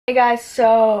Hey guys,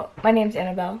 so my name's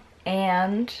Annabelle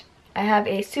and I have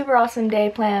a super awesome day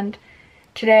planned.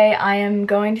 Today I am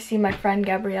going to see my friend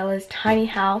Gabriella's tiny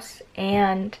house,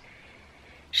 and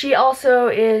she also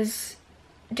is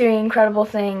doing incredible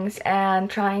things and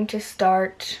trying to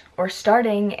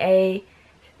starting a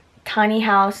tiny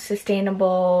house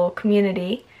sustainable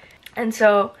community. And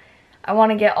so I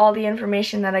want to get all the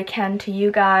information that I can to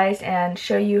you guys and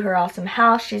show you her awesome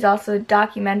house. She's also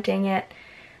documenting it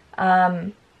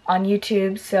on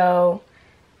YouTube, so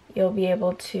you'll be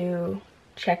able to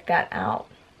check that out.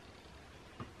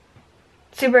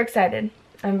 Super excited.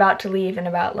 I'm about to leave in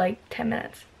about like 10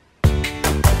 minutes.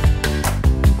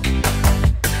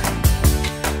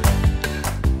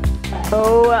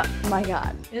 Oh my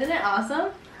god. Isn't it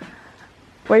awesome?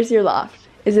 Where's your loft?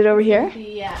 Is it over here?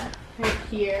 Yeah, right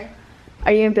here.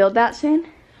 Are you gonna build that soon?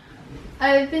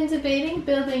 I've been debating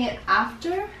building it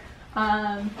after.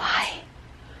 Why?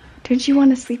 Don't you want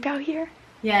to sleep out here?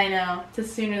 Yeah, I know. The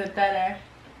sooner the better.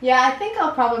 Yeah, I think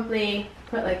I'll probably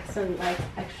put like some like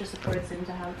extra supports in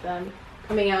to have them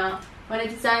coming out. When I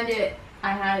designed it,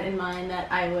 I had in mind that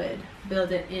I would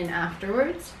build it in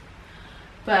afterwards.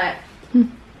 But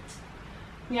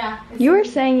yeah. You were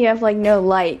saying you have like no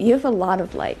light. You have a lot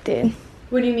of light, dude.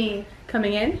 What do you mean?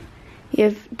 Coming in? You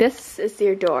have, this is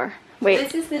your door. Wait.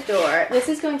 This is the door. This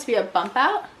is going to be a bump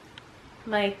out.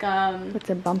 Like What's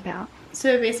a bump out?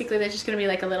 So basically there's just going to be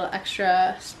like a little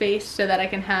extra space so that I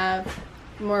can have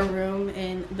more room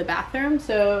in the bathroom.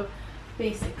 So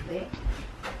basically.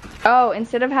 Oh,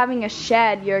 instead of having a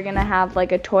shed, you're going to have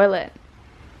like a toilet.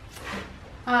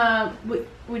 What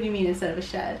do you mean instead of a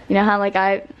shed? You know how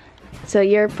like so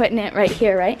you're putting it right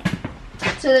here, right?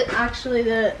 So that actually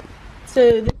this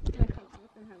is going to come up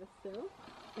and have a sill.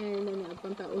 And then that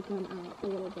bump out will come out a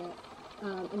little bit.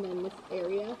 And then this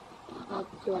area, I'll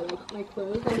store like my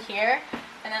clothes in here,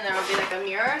 and then there will be like a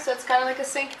mirror, so it's kind of like a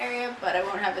sink area, but I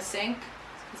won't have a sink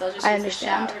because I'll just use the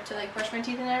shower to like brush my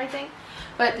teeth and everything.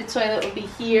 But the toilet will be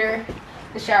here,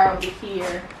 the shower will be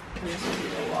here, and this will be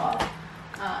the wall.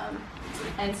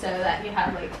 And so that you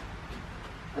have like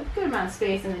a good amount of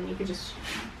space, and then you could just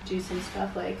do some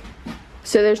stuff like.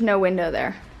 So there's no window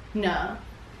there. No,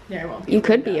 there won't be. You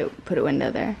could put a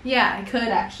window there. Yeah, I could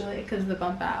actually, because of the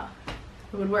bump out.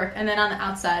 It would work. And then on the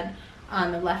outside,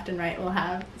 on the left and right, we'll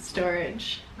have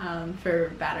storage for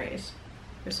batteries,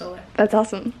 for solar. That's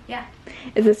awesome. Yeah.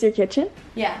 Is this your kitchen?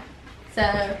 Yeah.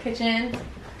 So kitchen,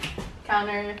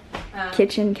 counter.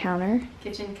 Kitchen counter.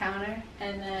 Kitchen counter.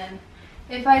 And then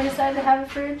if I decide to have a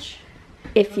fridge.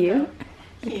 If you.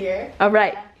 Here. Oh,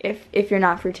 right. Yeah. If you're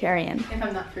not fruitarian. If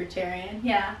I'm not fruitarian,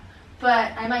 yeah.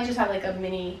 But I might just have like a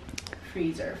mini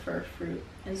freezer for fruit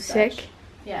and such. Sick.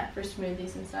 Yeah, for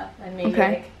smoothies and stuff. And maybe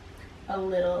like a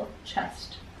little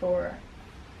chest for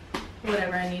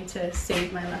whatever I need to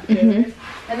save my leftovers.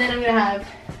 And then I'm going to have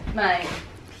my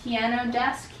piano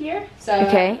desk here. So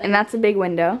okay, and that's a big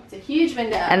window. It's a huge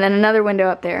window. And then another window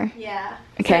up there. Yeah.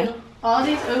 Okay. So all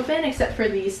these open except for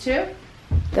these two.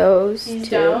 These two.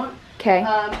 Don't. Okay.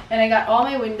 And I got all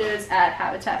my windows at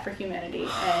Habitat for Humanity.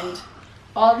 And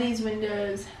all these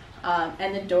windows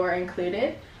and the door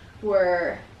included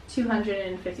were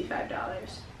 $255.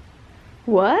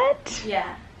 What?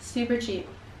 Yeah, super cheap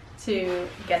to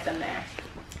get them there.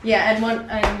 Yeah,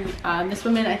 and this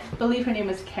woman, I believe her name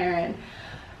was Karen,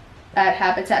 at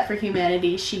Habitat for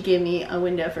Humanity, she gave me a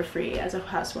window for free as a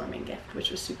housewarming gift,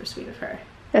 which was super sweet of her.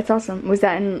 That's awesome. Was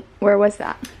that where was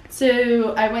that?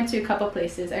 So I went to a couple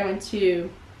places. I went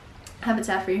to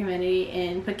Habitat for Humanity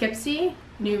in Poughkeepsie,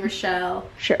 New Rochelle,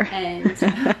 sure, and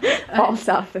all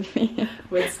south of me,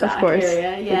 Woodstock of course.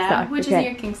 area, yeah, Woodstock. which okay. is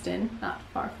near Kingston, not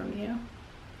far from you.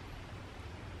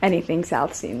 Anything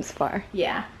south seems far.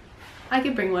 Yeah, I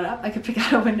could bring one up. I could pick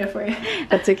out a window for you.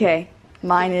 That's okay.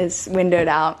 Mine is windowed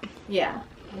out. Yeah.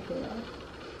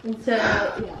 And so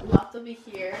yeah, loft will be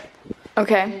here.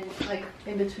 Okay. And, like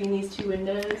in between these two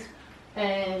windows,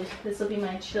 and this will be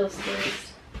my chill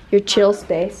space. Your chill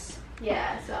space.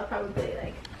 Yeah, so I'll probably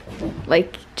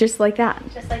like just like that.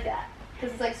 Just like that,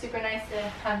 because it's like super nice to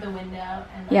have the window,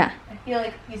 and like, yeah. I feel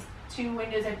like these two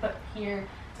windows I put here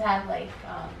to have like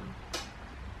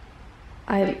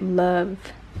I love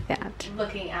that.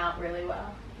 Looking out really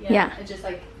well. Yeah. It's just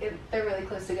like they're really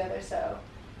close together, so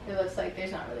it looks like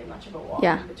there's not really much of a wall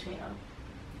in between them.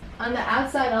 On the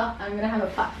outside, I'm gonna have a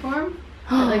platform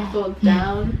that like folds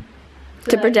down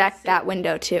to protect that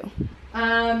window too.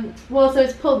 Well, so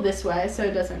it's pulled this way, so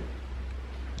it doesn't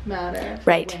matter.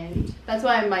 Right. Wind. That's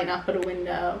why I might not put a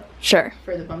window. Sure.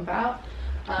 For the bump out.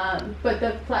 But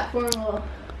the platform will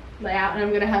lay out, and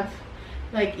I'm gonna have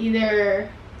like either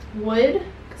wood,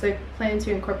 because I plan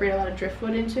to incorporate a lot of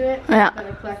driftwood into it Yeah. that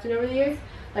I've collected over the years.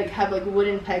 Like have like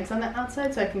wooden pegs on the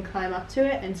outside so I can climb up to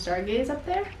it and stargaze up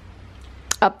there.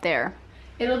 Up there.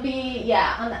 It'll be,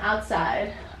 yeah, on the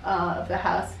outside of the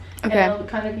house. Okay. And it'll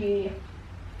kind of be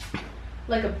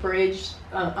like a bridge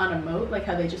on a moat, like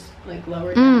how they just like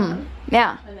lower down.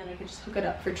 Yeah. And then I could just hook it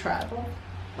up for travel.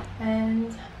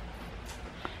 And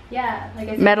yeah, like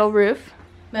I said, Metal roof.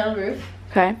 metal roof.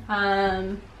 Okay.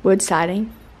 Wood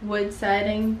siding. Wood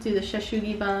siding. Do the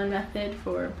shashugi ban method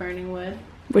for burning wood.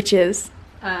 Which is?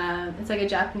 It's like a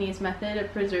Japanese method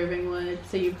of preserving wood.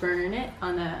 So you burn it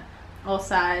on all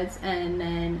sides, and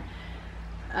then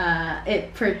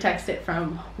it protects it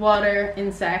from water,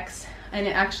 insects, and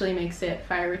it actually makes it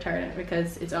fire retardant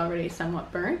because it's already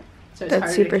somewhat burnt. So it's That's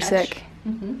harder super to catch. sick.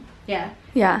 Yeah.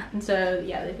 Yeah. And so,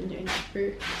 yeah, they've been doing that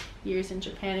for years in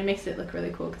Japan. It makes it look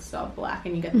really cool because it's all black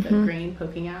and you get the grain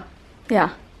poking out.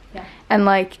 Yeah. Yeah. And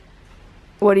like,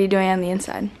 what are you doing on the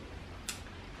inside?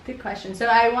 Good question. So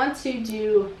I want to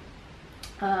do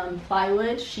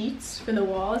plywood sheets for the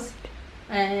walls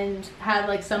and have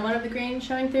like somewhat of the grain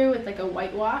showing through with like a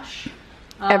whitewash.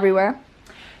 Everywhere?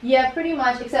 Yeah, pretty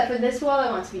much, except for this wall I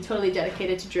want to be totally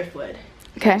dedicated to driftwood.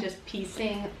 Okay. Like, just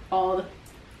piecing all the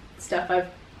stuff I've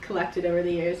collected over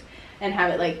the years and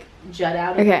have it like jut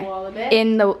out of the wall a bit.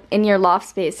 In your loft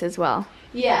space as well.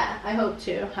 Yeah, I hope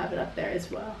to have it up there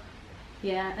as well.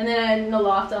 Yeah, and then in the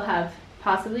loft I'll have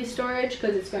possibly storage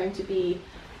because it's going to be,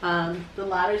 the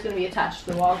ladder's going to be attached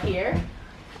to the wall here.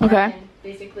 Okay. And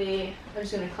basically I'm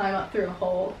just going to climb up through a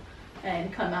hole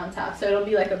and come on top. So it'll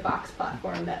be like a box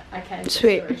platform that I can put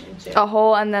storage into. A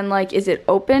hole, and then like, is it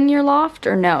open, your loft,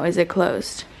 or no? Is it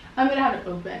closed? I'm going to have it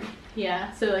open.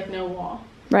 Yeah, so like no wall.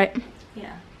 Right.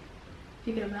 Yeah. If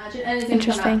you can imagine. And it's going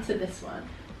to come out to this one.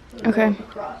 It'll Okay. go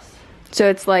across. So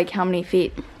it's like how many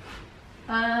feet?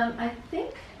 I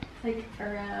think like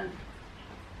around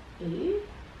 8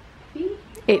 feet.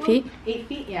 8 feet? 8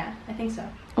 feet, yeah, I think so.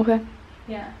 Okay.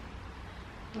 Yeah.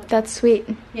 That's sweet.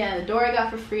 Yeah, the door I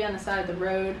got for free on the side of the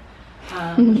road,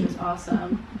 which was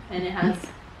awesome. And it has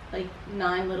like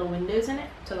 9 little windows in it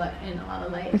to let in a lot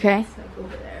of light. Okay. It's like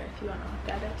over there if you want to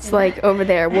look at it. It's like over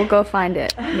there. We'll go find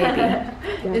it, maybe.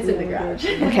 It's in the garage.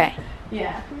 Okay.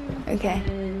 Yeah. Okay.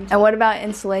 And And what about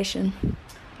insulation?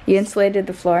 You insulated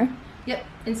the floor? yep,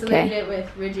 insulated it with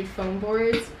rigid foam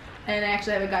boards. And I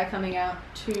actually have a guy coming out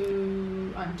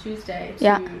on Tuesday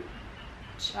to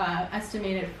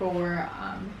estimate it for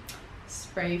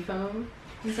spray foam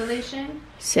insulation.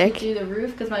 Sick. To do the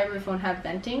roof because my roof won't have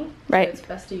venting. Right. So it's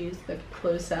best to use the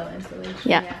closed cell insulation.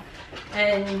 Yeah.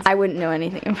 And I wouldn't know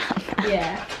anything about that.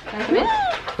 yeah. Can I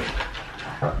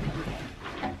come in?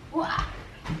 Wow.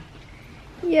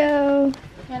 Yo. You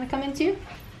want to come in too?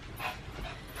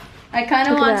 I kind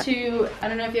of Look at want to, I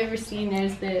don't know if you've ever seen,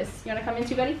 there's this. You want to come in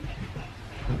too, buddy?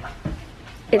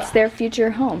 It's their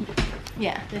future home.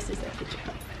 Yeah, this is their future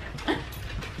home.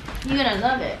 You're going to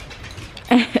love it.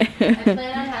 I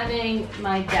plan on having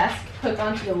my desk hook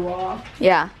onto the wall.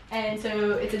 Yeah. And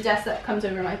so it's a desk that comes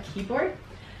over my keyboard.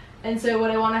 And so what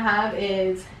I want to have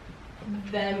is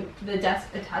the desk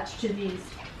attached to these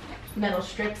metal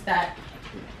strips that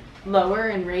lower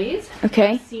and raise.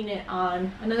 Okay. I've seen it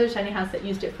on another tiny house that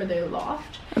used it for their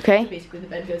loft. Okay. So basically the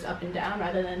bed goes up and down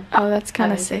rather than Oh, that's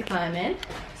kind of having sick. to climb in.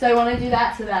 So I want to do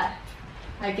that so that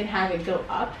I can have it go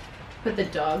up, put the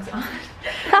dogs on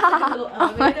a little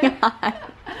Oh my elevator. God.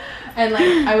 And like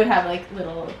I would have like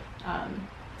little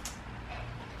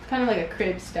kind of like a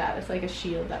crib status, like a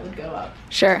shield that would go up.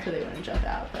 Sure. So they wouldn't jump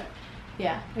out. But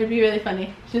yeah, it would be really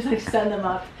funny. Just like send them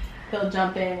up, they'll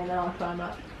jump in and then I'll climb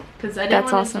up. Because I didn't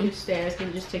That's want awesome. to do stairs because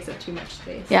it just takes up too much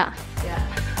space. Yeah. Yeah.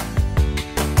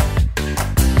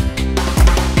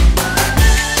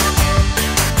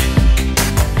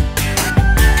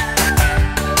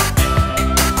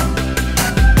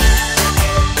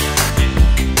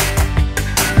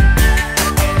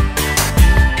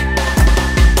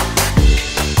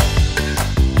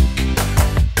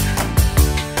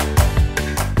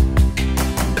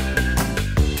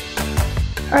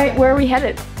 All right, where are we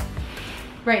headed?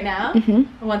 Right now?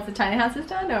 Mm-hmm. Once the tiny house is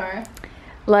done, or?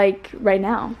 Like, right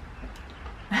now.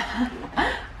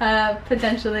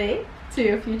 Potentially to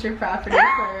a future property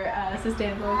for a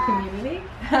sustainable community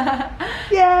that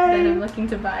Yay! I'm looking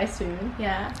to buy soon.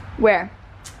 Yeah. Where?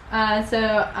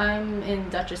 So I'm in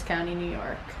Dutchess County, New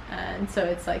York, and so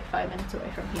it's like 5 minutes away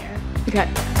from here.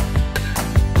 Okay.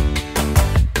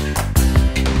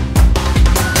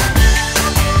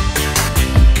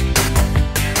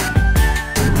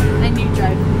 And you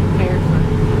drive barefoot,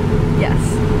 Yes.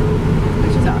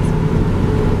 which is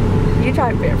awesome. You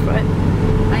drive barefoot.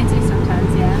 I do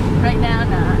sometimes, yeah. Right now,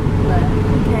 not, but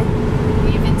Okay.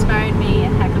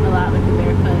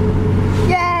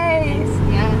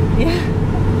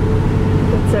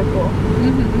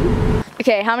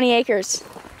 Okay, how many acres?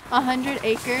 100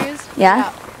 acres. Yeah.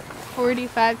 About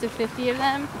 45 to 50 of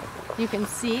them you can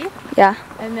see. Yeah.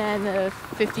 And then the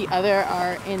 50 other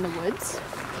are in the woods.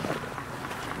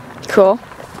 Cool.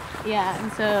 Yeah,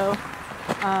 and so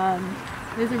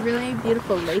there's a really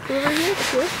beautiful lake over here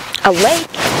too. A lake?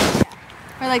 Yeah.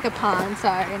 Or like a pond,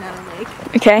 sorry, not a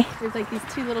lake. Okay. There's like these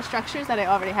 2 little structures that I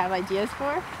already have ideas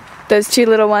for. Those 2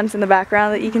 little ones in the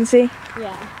background that you can see?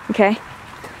 Yeah. Okay.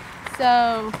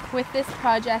 So with this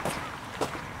project,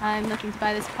 I'm looking to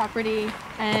buy this property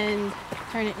and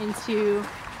turn it into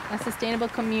a sustainable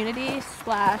community /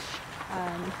 like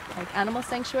animal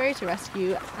sanctuary to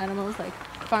rescue animals like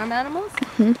farm animals.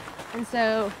 Mm-hmm. And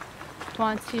so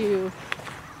want to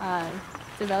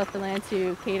develop the land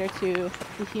to cater to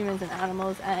the humans and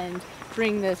animals and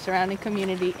bring the surrounding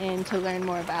community in to learn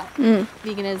more about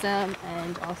veganism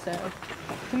and also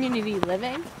community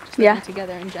living, just living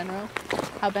together in general,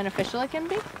 how beneficial it can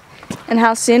be. And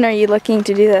how soon are you looking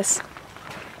to do this?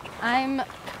 I'm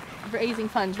raising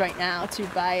funds right now to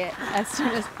buy it as soon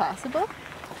as possible.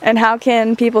 And how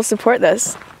can people support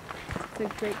this? It's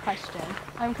a great question.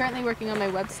 I'm currently working on my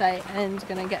website and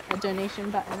going to get a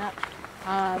donation button up.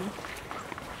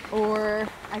 Or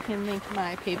I can link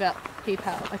my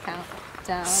PayPal account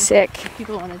down. Sick. If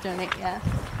people want to donate, yeah.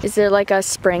 Is there like a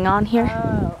spring on here?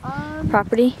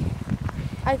 Property?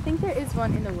 I think there is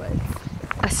one in the woods.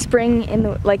 A spring in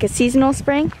the, like a seasonal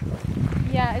spring?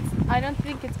 Yeah, I don't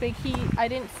think it's big. I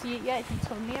didn't see it yet. He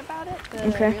told me about it, the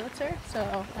realtor,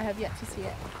 so I have yet to see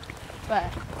it.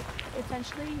 But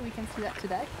potentially we can see that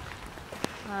today.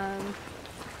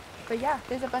 But yeah,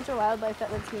 there's a bunch of wildlife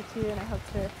that lives here too, and I hope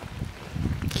to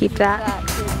keep that.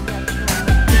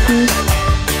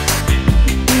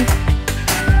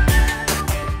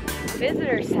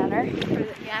 Visitor center. For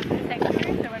the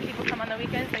sanctuary, so when people come on the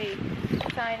weekends, they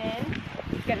sign in,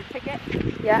 get a ticket,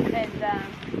 and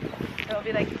there'll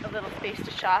be like a little space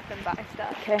to shop and buy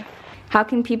stuff. Okay. How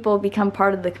can people become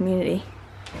part of the community?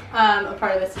 A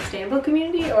part of a sustainable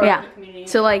community, or a community?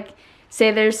 So like,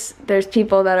 say there's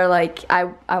people that are like, I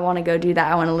want to go do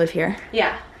that. I want to live here.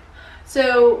 Yeah.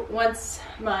 So once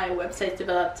my website's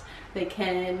developed, they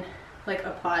can like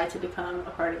apply to become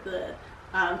a part of the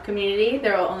community.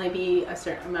 There will only be a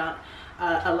certain amount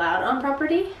allowed on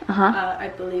property,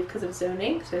 I believe, because of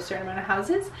zoning, so a certain amount of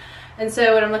houses. And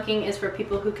so what I'm looking is for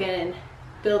people who can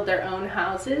build their own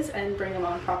houses and bring them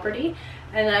on property.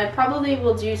 And I probably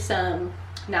will do some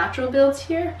natural builds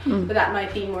here, but that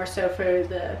might be more so for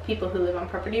the people who live on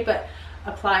property, but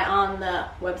apply on the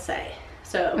website.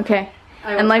 So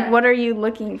and like, what are you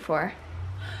looking for?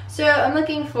 So I'm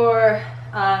looking for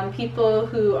people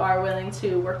who are willing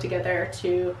to work together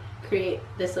to create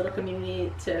this little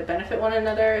community to benefit one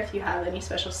another. If you have any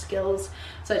special skills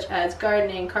such as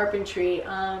gardening, carpentry,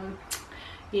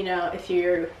 you know, if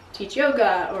you teach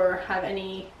yoga or have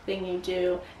anything you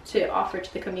do to offer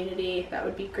to the community, that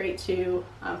would be great to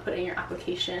put in your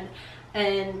application.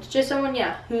 And just someone,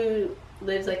 who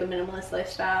lives like a minimalist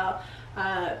lifestyle.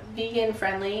 Vegan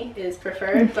friendly is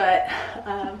preferred, but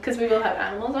because we will have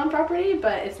animals on property,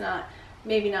 but it's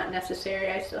maybe not necessary.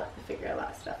 I still have to figure a lot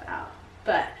of stuff out.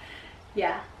 But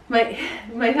yeah, might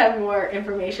have more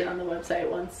information on the website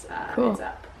once it's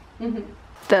up.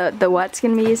 The what's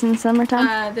gonna be used in the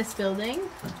summertime? This building.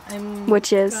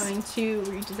 Which is going to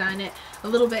redesign it a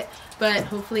little bit, but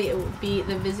hopefully it will be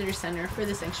the visitor center for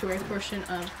the sanctuary portion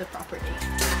of the property.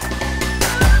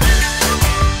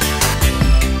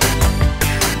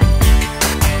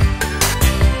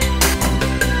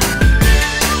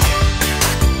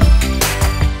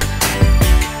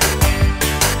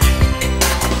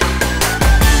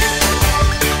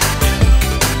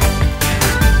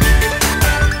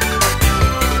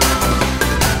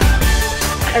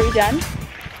 Are we done?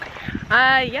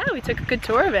 Yeah, we took a good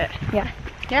tour of it.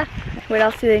 Yeah. What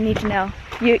else do they need to know?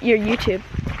 Your YouTube.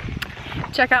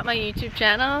 Check out my YouTube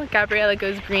channel, Gabriella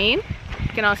Goes Green. You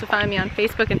can also find me on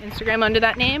Facebook and Instagram under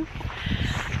that name.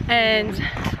 And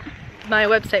my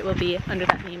website will be under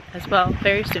that name as well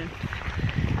very soon.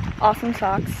 Awesome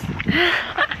socks.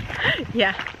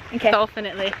 Yeah,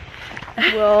 definitely.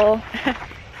 Well,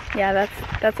 yeah,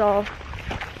 that's all.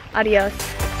 Adios.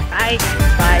 Bye.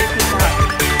 Bye. Peace out.